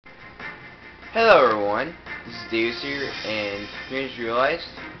Hello everyone, this is Davis here, and we just realized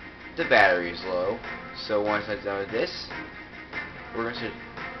the battery is low. So once I'm done with this, we're gonna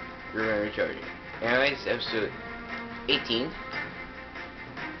recharge it. Anyway, it's episode 18,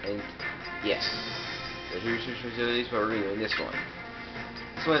 and yes, the research facilities, but we're doing this one.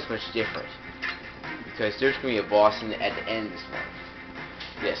 This one is much different because there's gonna be a boss at the end of this one.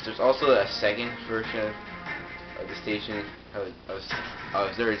 Yes, there's also a second version of the station.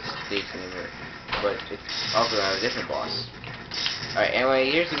 There is a station in here, but it's also a different boss. Alright, anyway,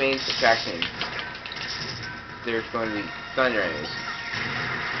 here's the main attraction. There's going to be thunder enemies.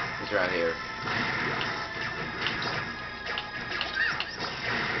 It's around here.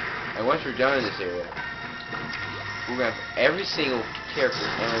 And once we're done in this area, we're going to have every single character.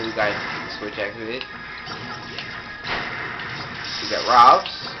 And we got the switch activated. We got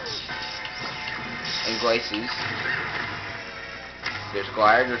Robs and Glaces. There's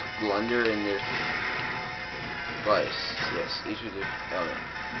Glider, there's Glunder, and there's Glice. Yes, each of the element.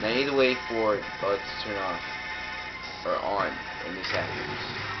 Now I need to wait for it to turn off or on in this happens.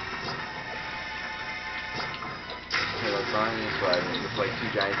 Turn lights on, and that's why I'm going to play two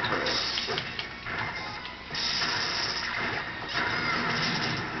giant turtles.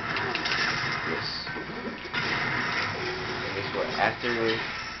 Yes. And guess what? After the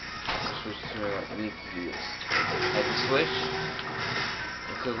switch turn on, we need to do this. At the switch,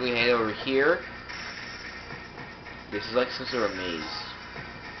 and quickly head over here. This is like some sort of maze.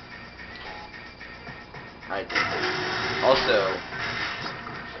 Alright. Also,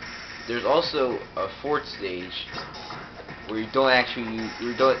 there's also a fourth stage where you don't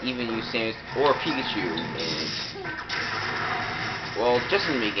even use Samus or Pikachu in it. Well, just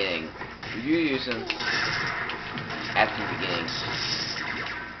in the beginning. You use them at the beginning.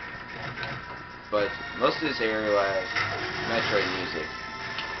 But most of this area will have Metroid music.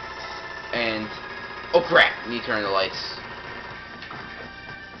 And oh crap! You need to turn the lights.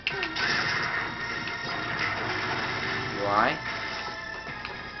 Why?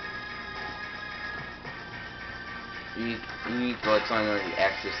 You need the lights on in order to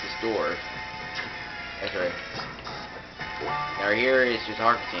access this door. That's right. Now here is just a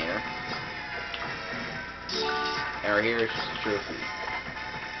heart container. And right here is just a trophy.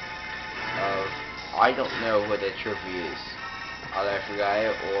 I don't know what that trophy is. Either I forgot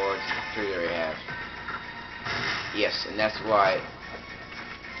it or it's a trophy that I have. Yes, and that's why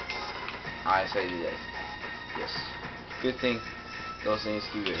I decided to do that. Yes. Good thing those things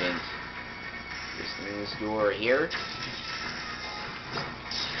give you a hint. Just in this door right here.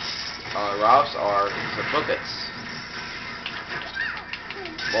 Rocks are some buckets.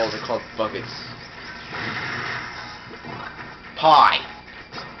 Well, they're called buckets. Pie!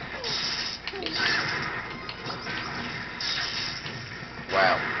 Yes.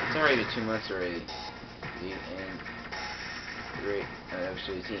 Wow, it's already been 2 months already. And great,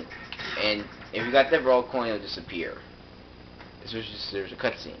 episode 18. And if you got that raw coin, it'll disappear. There's a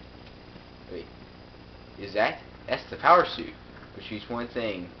cutscene. Wait, is that? That's the power suit. Which means one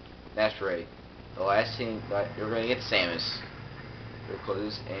thing. That's right. The last thing you're gonna get Samus. Their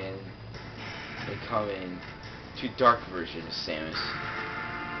clothes, and they come in 2 dark versions of Samus.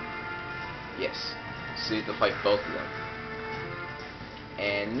 Yes. So you have to fight both of them.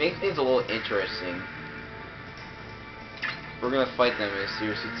 And make things a little interesting. We're gonna fight them as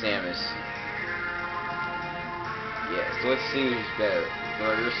Zero Suit Samus. Yeah, so let's see who's better.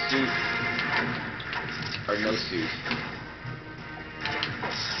 Your suit or no suit.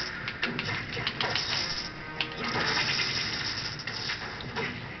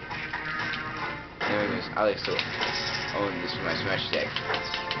 Anyways, I like to own this for my Smash deck.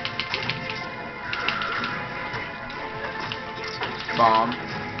 Bomb.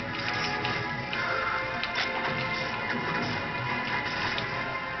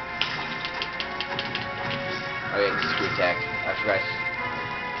 Oh yeah, this is screw attack. I forgot.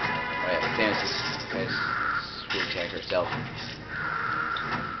 Oh yeah, Samus has screw attack herself.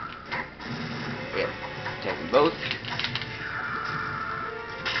 Yeah, attack them both.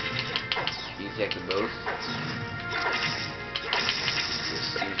 You attack them both. Just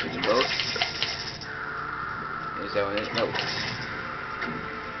use them both. Is that one it? Nope.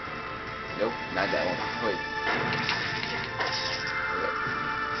 Nope, not that one. Wait.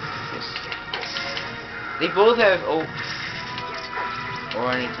 They both have or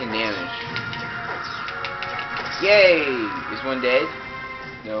 10 damage. Yay! Is one dead?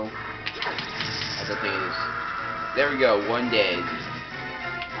 No. I don't think it is. There we go, one dead.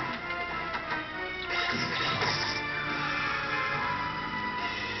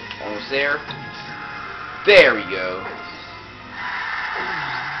 Almost there. There we go.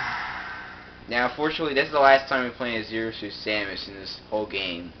 Now, unfortunately, this is the last time we're playing as Zero Suit Samus in this whole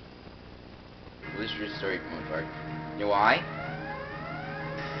game. Well, this is your story point part. You know why?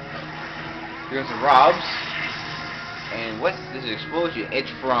 Here comes the Robs. And what's this explosion?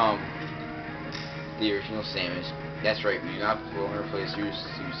 It's from the original Samus. That's right, we do not want to play Zero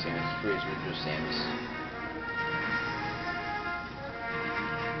Suit Samus. Play as original Samus.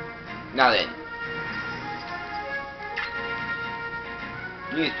 Now then.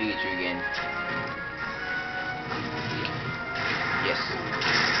 Use Pikachu again. Yes.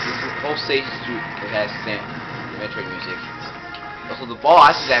 This whole stage has Metroid music. Also, the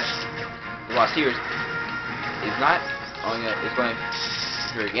boss is actually the boss here is not only it's going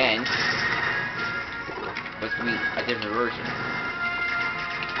here again, but it's going to be a different version.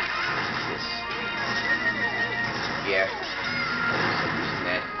 Yes. Yeah. Using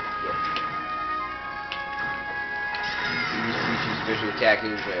that. Yeah. Use Pikachu's special attack to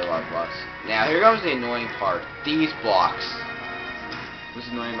destroy a lot of blocks. Now here comes the annoying part. These blocks. What's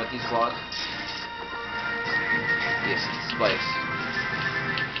annoying about these blocks? Yes, it's spikes.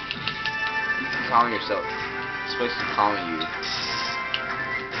 You can calm yourself. Spikes are calming you.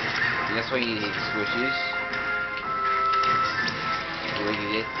 And that's why you need these switches.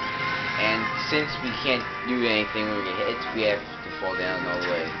 It. And since we can't do anything when we get hit, we have to fall down all the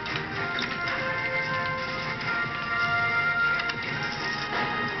way.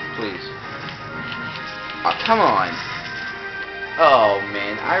 Please. Oh, come on. Oh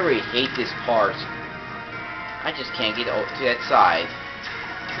man, I really hate this part. I just can't get to that side.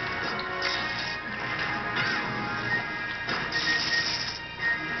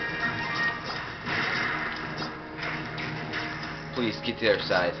 Please get to the other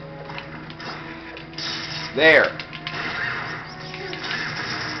side. There.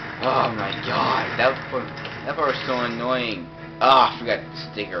 Oh my god, that part was so annoying. Ah, I forgot the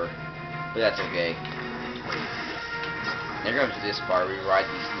sticker, but that's okay. There comes this part where you ride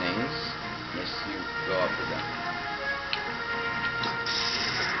these things. Yes, you go up with them.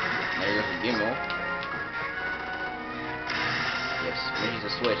 There goes the gimbal. Yes, there's a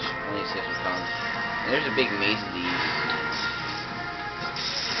switch. Only a switch will come. And there's a big maze of these.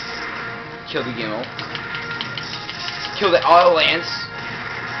 Kill the gimbal. Kill the auto lance.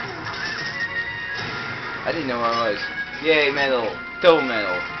 I didn't know where I was. Yay, metal. Double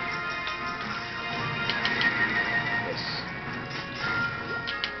metal.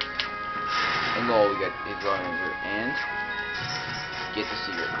 And lol, we got his drawing over and get the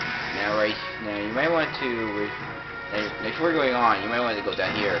secret. Now you might want to if we're going on, you might want to go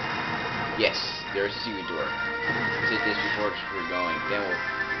down here. Yes, there's a secret door. Let's hit this before we're going, then we'll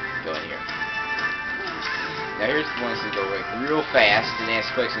go in here. Now here's the ones that go like real fast and they have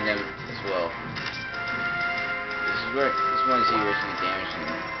spikes in them as well. This one's here is gonna damage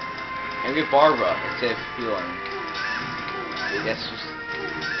them. And we get Barbara instead of healing. That's just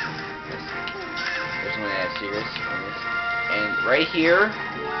there's one that has secrets on this. And right here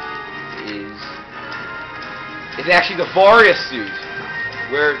is actually the Varia suit,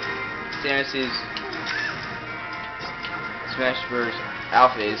 where Samus's Smash Bros.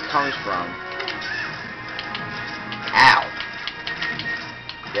 Outfit is comes from. Ow!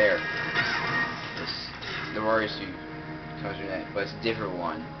 There. The Varia suit comes from that, but it's a different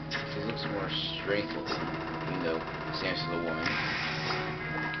one. It looks more strengthful, even though Samus is a woman.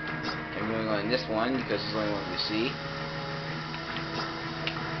 I'm going on this one because it's the only one we see.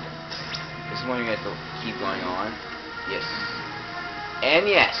 This is one you have to keep going on. Yes. And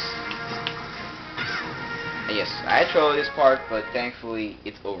yes. And yes, I had trouble with this part, but thankfully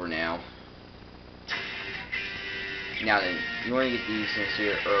it's over now. Now then, you want to get these in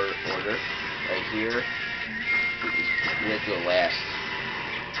here order. Right here. We have to go last.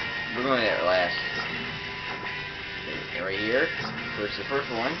 We're going at last. And right here. First, the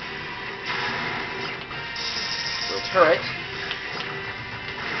first one. Little turret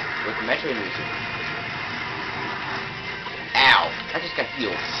with the Metroid music. Ow! I just got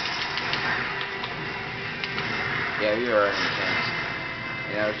healed. Yeah, we are intense.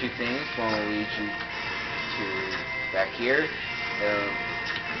 And now there's two things. One will lead you to back here.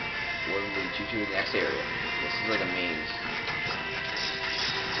 One will lead you to the next area. This is like a maze.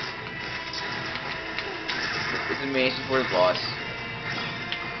 It's a maze before the boss.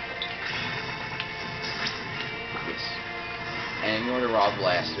 And you want a Rob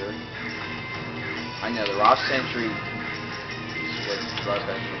Blaster. I know, the Rob Sentry is what Rob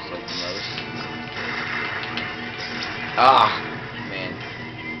Blaster looks like the most. Ah! Man.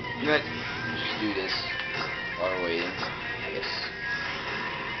 You know what? Just do this while we're waiting. Yes.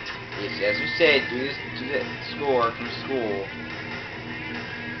 Yes, as we said, do this to the score from school.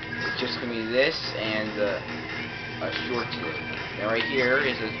 just gonna be this and a short tip. Now right here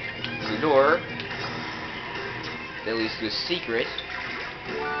is a door that leads to a secret.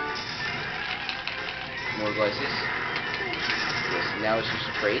 More glasses. Yes, now it's just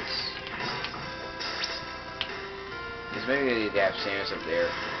crates. Because maybe they need to have Samus up there.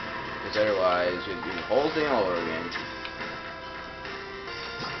 Because otherwise, you'd do the whole thing all over again.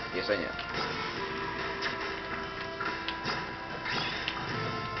 Yes, I know.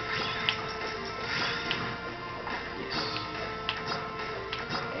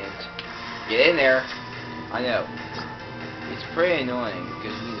 Get in there. I know. It's pretty annoying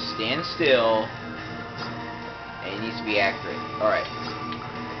because you need to stand still and it needs to be accurate. Alright.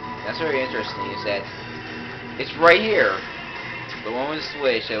 That's very interesting is that it's right here. The one with the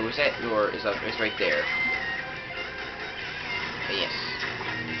switch that was that door is up, it's right there. And yes.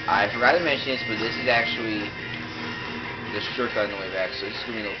 I forgot to mention this, but this is actually the shortcut on the way back, so this is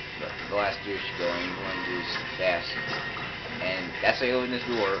going to be the last door you should go and you want to do this fast. And that's how you open this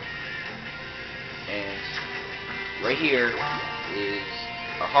door. And right here is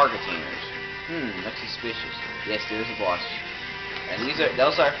our heart containers. That's suspicious. Yes, there's a boss. And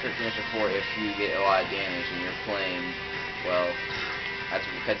those are for if you get a lot of damage and you're playing, well, that's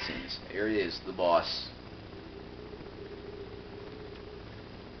what the cutscenes. Here it is, the boss.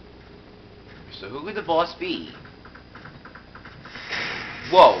 So who could the boss be?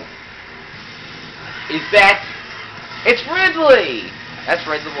 Whoa. It's Ridley! That's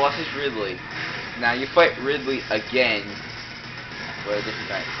right, the boss is Ridley. Now you fight Ridley again, but a different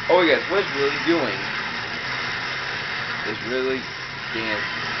time. Oh yes, what is Ridley doing? Is Ridley getting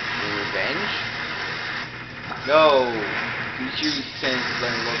revenge? No! Pichu sends them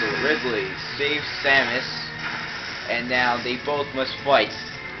to look at Ridley, saves Samus, and now they both must fight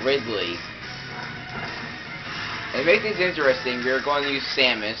Ridley. And to make things interesting, we're going to use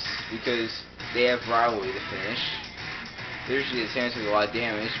Samus because they have rivalry to finish. Usually Samus has a lot of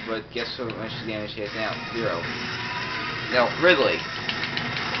damage, but guess how much damage he has now? 0. No, Ridley.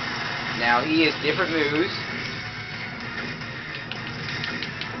 Now he has different moves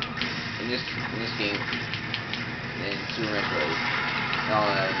in this game than Super Metroid. No,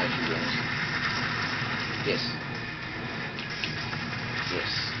 Metroid games. Yes.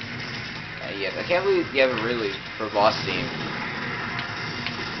 Yes. Yes. I can't believe you have a Ridley for a boss theme.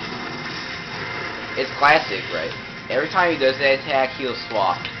 It's classic, right? Every time he does that attack, he'll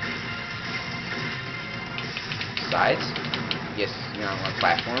swap sides. Yes, you're on one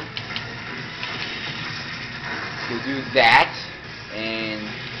platform. He'll do that, and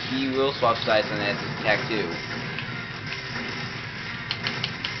he will swap sides on that attack too.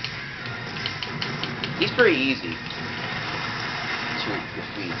 He's pretty easy to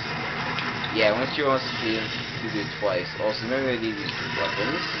defeat. Yeah, once you want to defeat him, you do it twice. Also, remember to use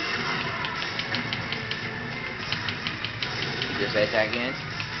weapons. Does that attack again?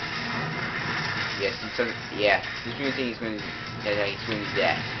 Yes, yeah. This means he's going to attack. He's going to do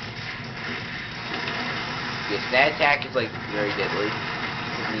that. Yes, that attack is like very deadly.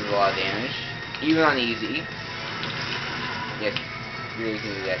 It does a lot of damage, even on easy. Yes, really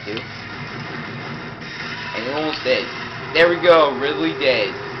can do that too. And you're almost dead. There we go, Ridley dead,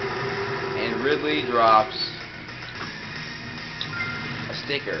 and Ridley drops a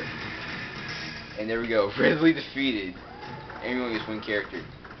sticker. And there we go, Ridley defeated. Everyone gets one character.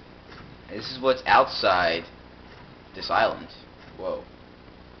 And this is what's outside this island. Whoa.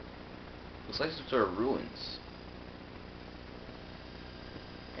 Looks like some sort of ruins.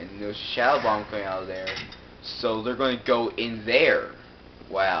 And there's a shadow bomb coming out of there. So they're going to go in there.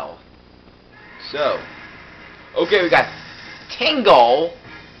 Wow. So. Okay, we got Tingle.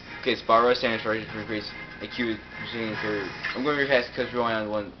 Okay, Spyro stands for increase IQ. I'm going to be fast because we're only on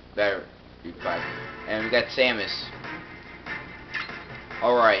one battery. 5. And we got Samus.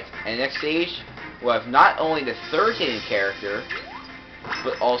 Alright, and next stage, we'll have not only the third hidden character,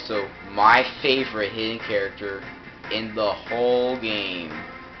 but also my favorite hidden character in the whole game.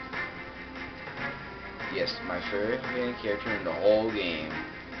 Yes, my favorite hidden character in the whole game.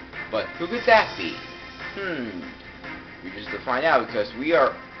 But who could that be? We're just to find out because we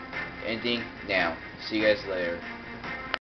are ending now. See you guys later.